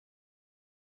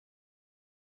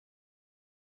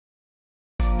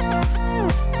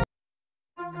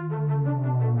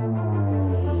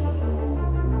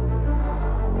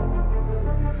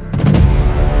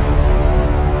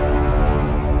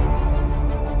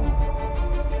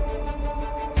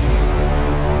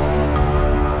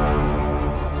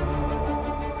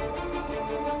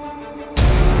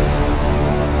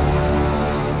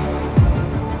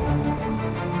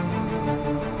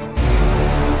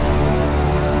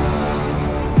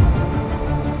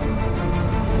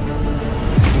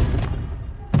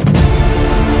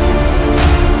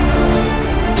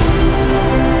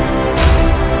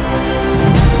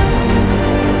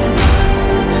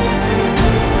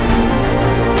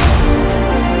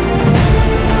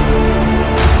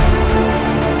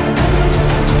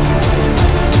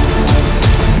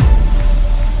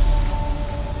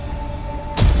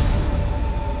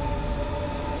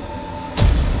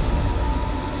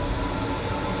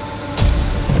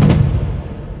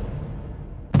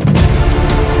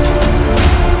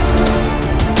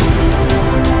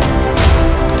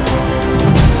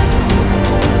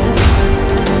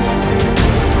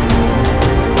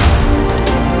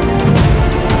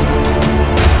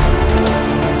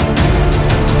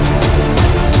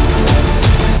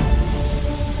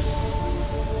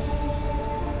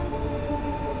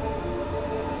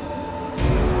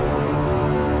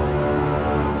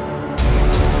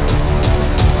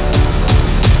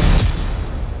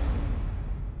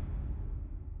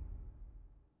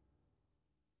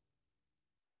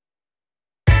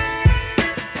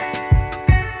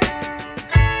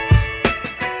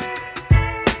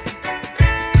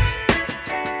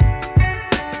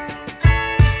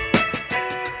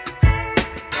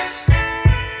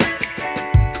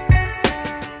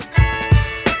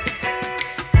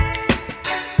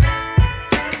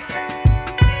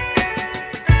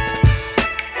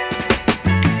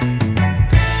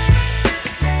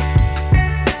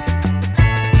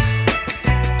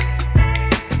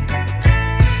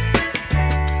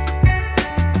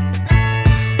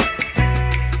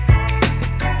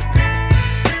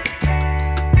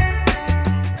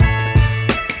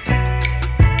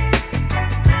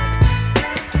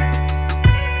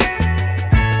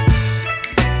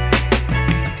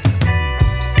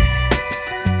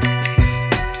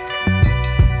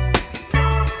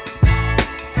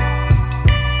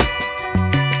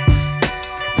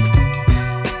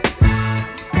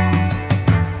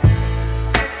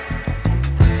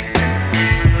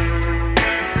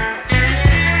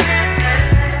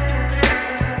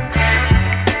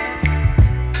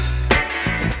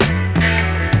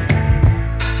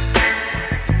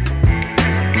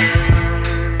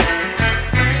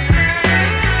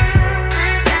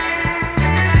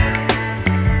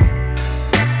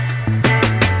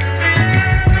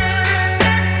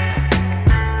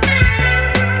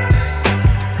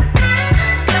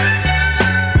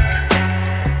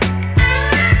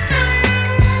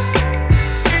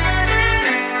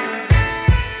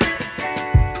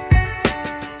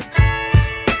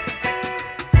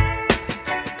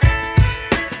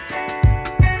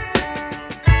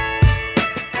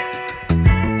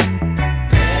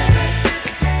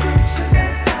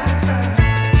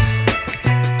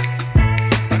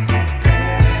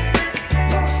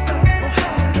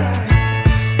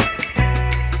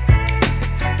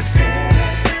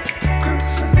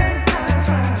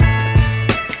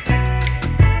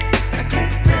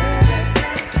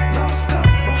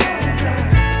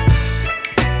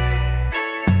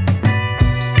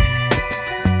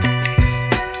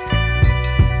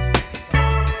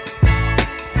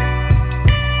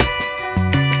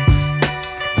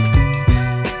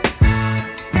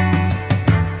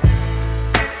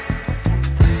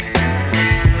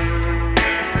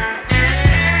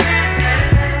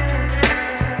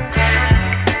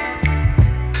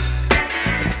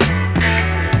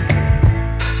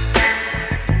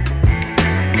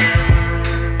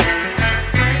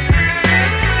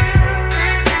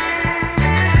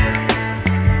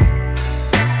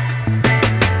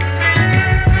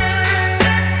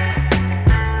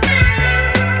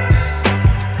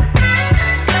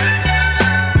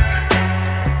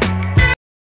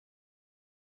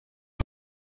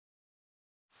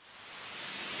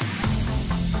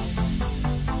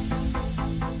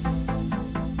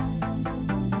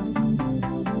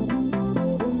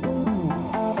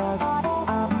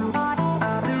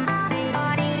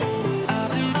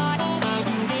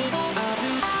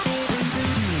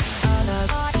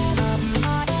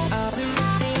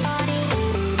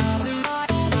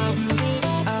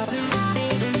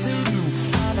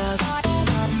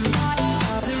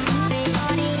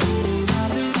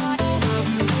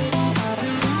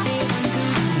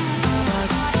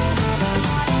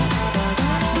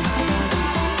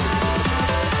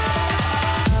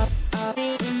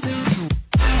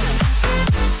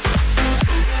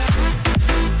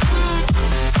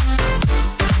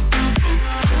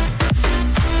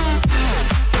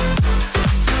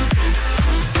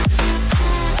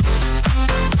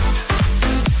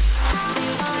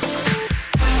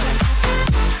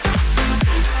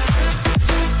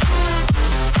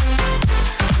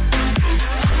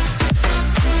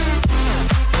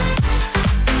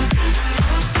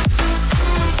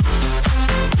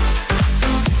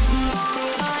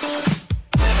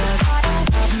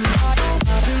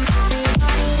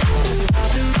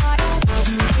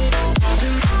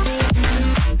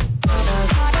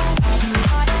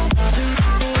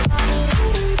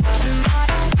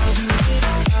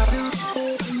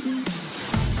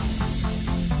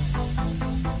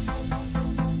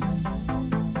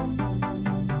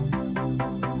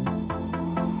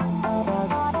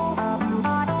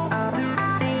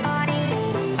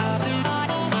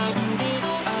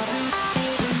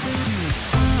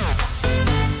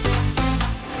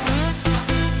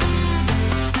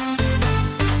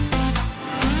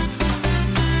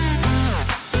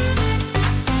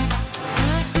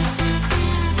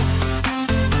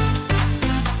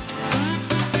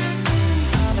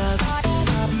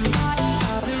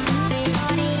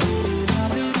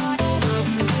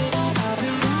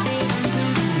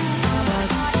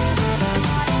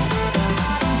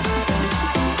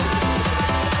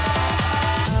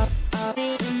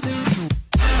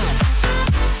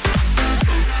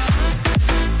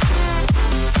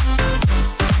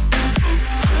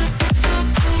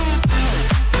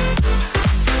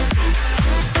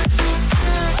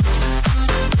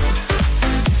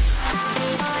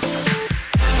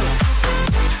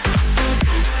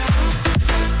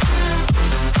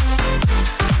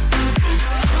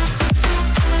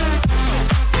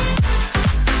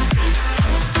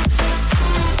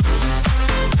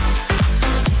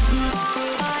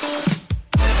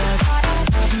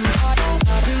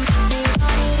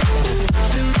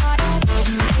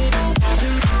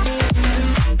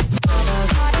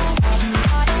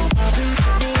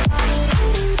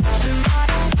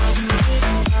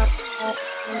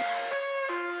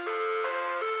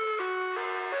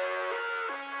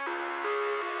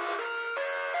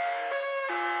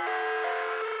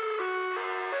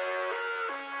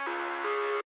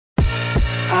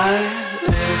I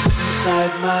live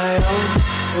inside my own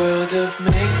world of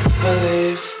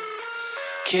make-believe.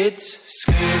 Kids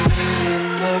screaming in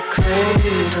the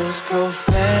cradles,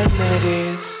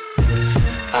 profanities.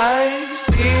 I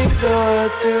see the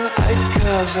world through ice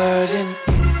covered in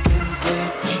ink and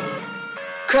bleach.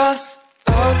 Cross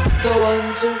out the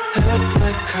ones who heard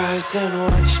my cries and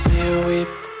watched me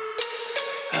weep.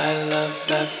 I love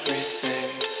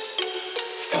everything.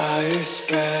 Fire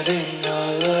spreading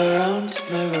all around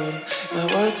my room. My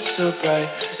world's so bright,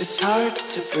 it's hard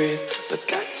to breathe, but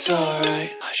that's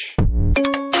alright. Hush.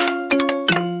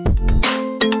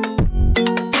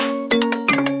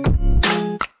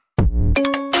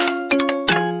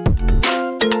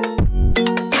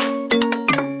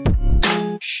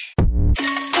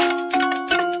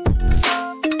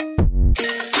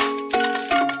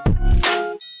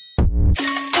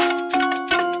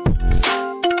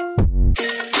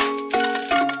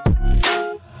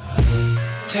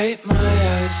 Take my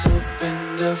eyes open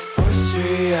to force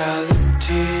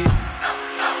reality.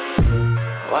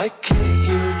 Why can't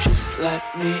you just let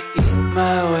me eat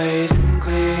my weight in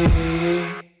glee?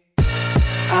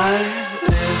 I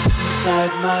live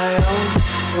inside my own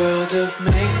world of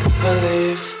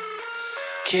make-believe.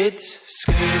 Kids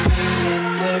screaming in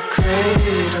their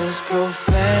cradles,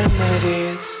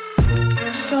 profanities.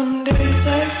 Some days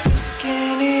I feel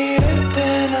skinnier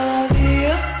than all the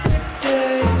other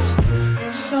days.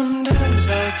 Sometimes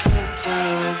I can't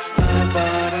tell if my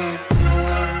body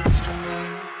belongs to me.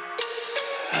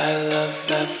 I love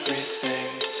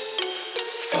everything.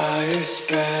 Fire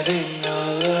spreading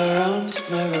all around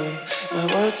my room. My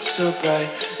world's so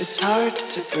bright, it's hard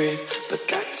to breathe, but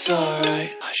that's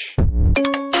alright. Hush.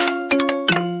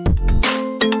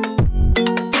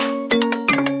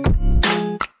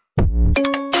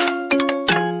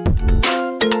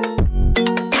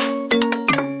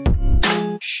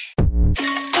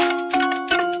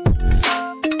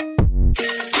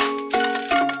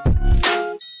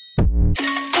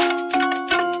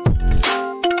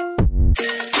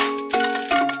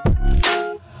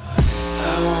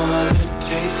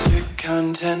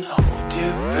 Content, hold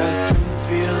your breath and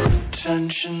feel the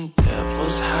tension.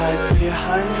 Devils hide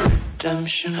behind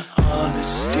redemption.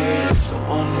 Honesty is a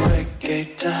one-way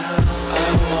gate to hell. I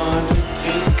wanna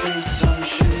taste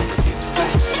consumption. Breathe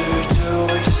faster to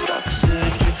waste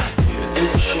oxygen. Hear the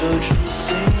children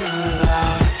sing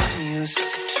aloud. It's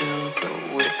music till the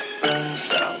wick burns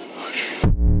out.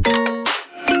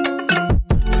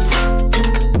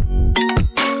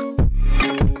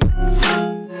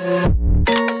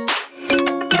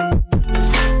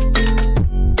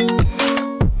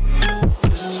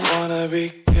 Be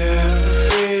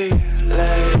carefree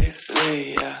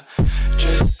lately, yeah.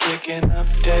 Just picking up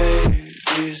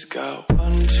daisies. Got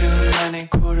one too many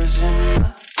quarters in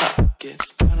my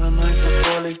pockets. Count 'em like the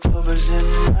four-leaf clovers in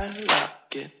my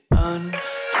locket.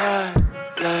 Untied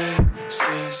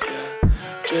laces, yeah.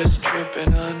 Just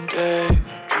tripping on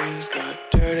daydreams. Got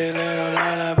dirty little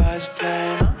lullabies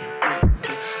playing on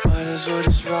repeat. Might as well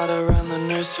just ride around the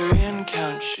nursery and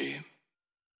count sheep.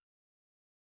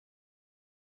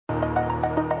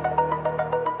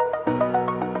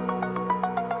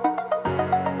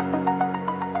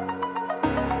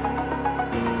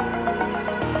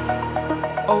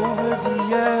 Over the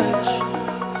edge,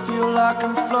 feel like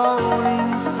I'm floating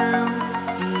through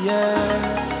the air.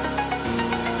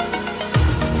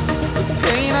 The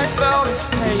pain I felt is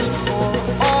paid for,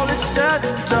 all is said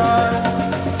and done.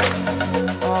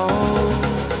 Oh,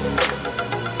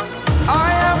 I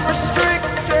am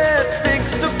restricted,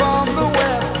 fixed upon the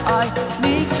web. I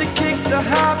need to kick the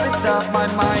habit that my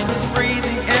mind is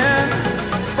breathing in.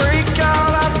 Break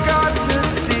out, I've got to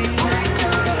see.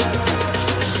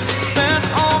 Spent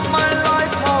all my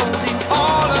life holding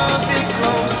all of it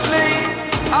closely.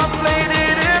 I played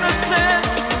it innocent,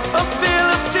 a feel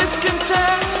of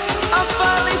discontent. I'm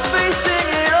finally facing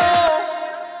it all,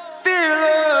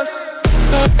 fearless.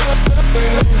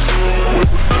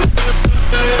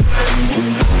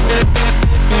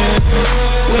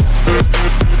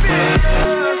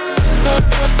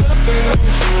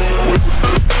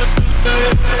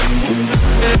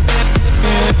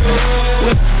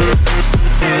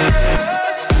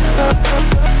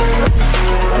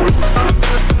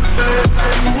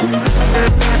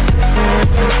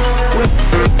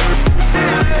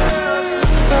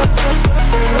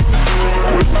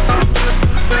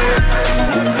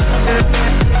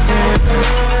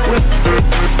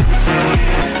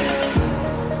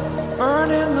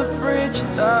 Burning the bridge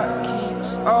that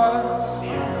keeps us.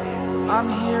 I'm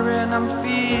here and I'm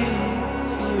feeling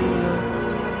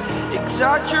fearless.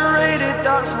 Exaggerated,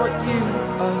 that's what you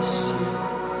assume.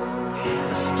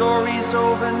 story's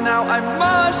over now, I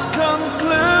must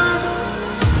conclude.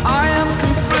 I am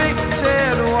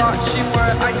conflicted, watching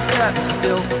where I step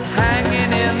still,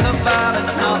 hanging in the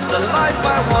balance. Not the life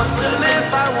I want to live,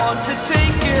 I want to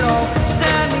take it all,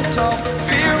 standing tall.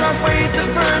 Fear I weighed the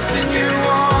person you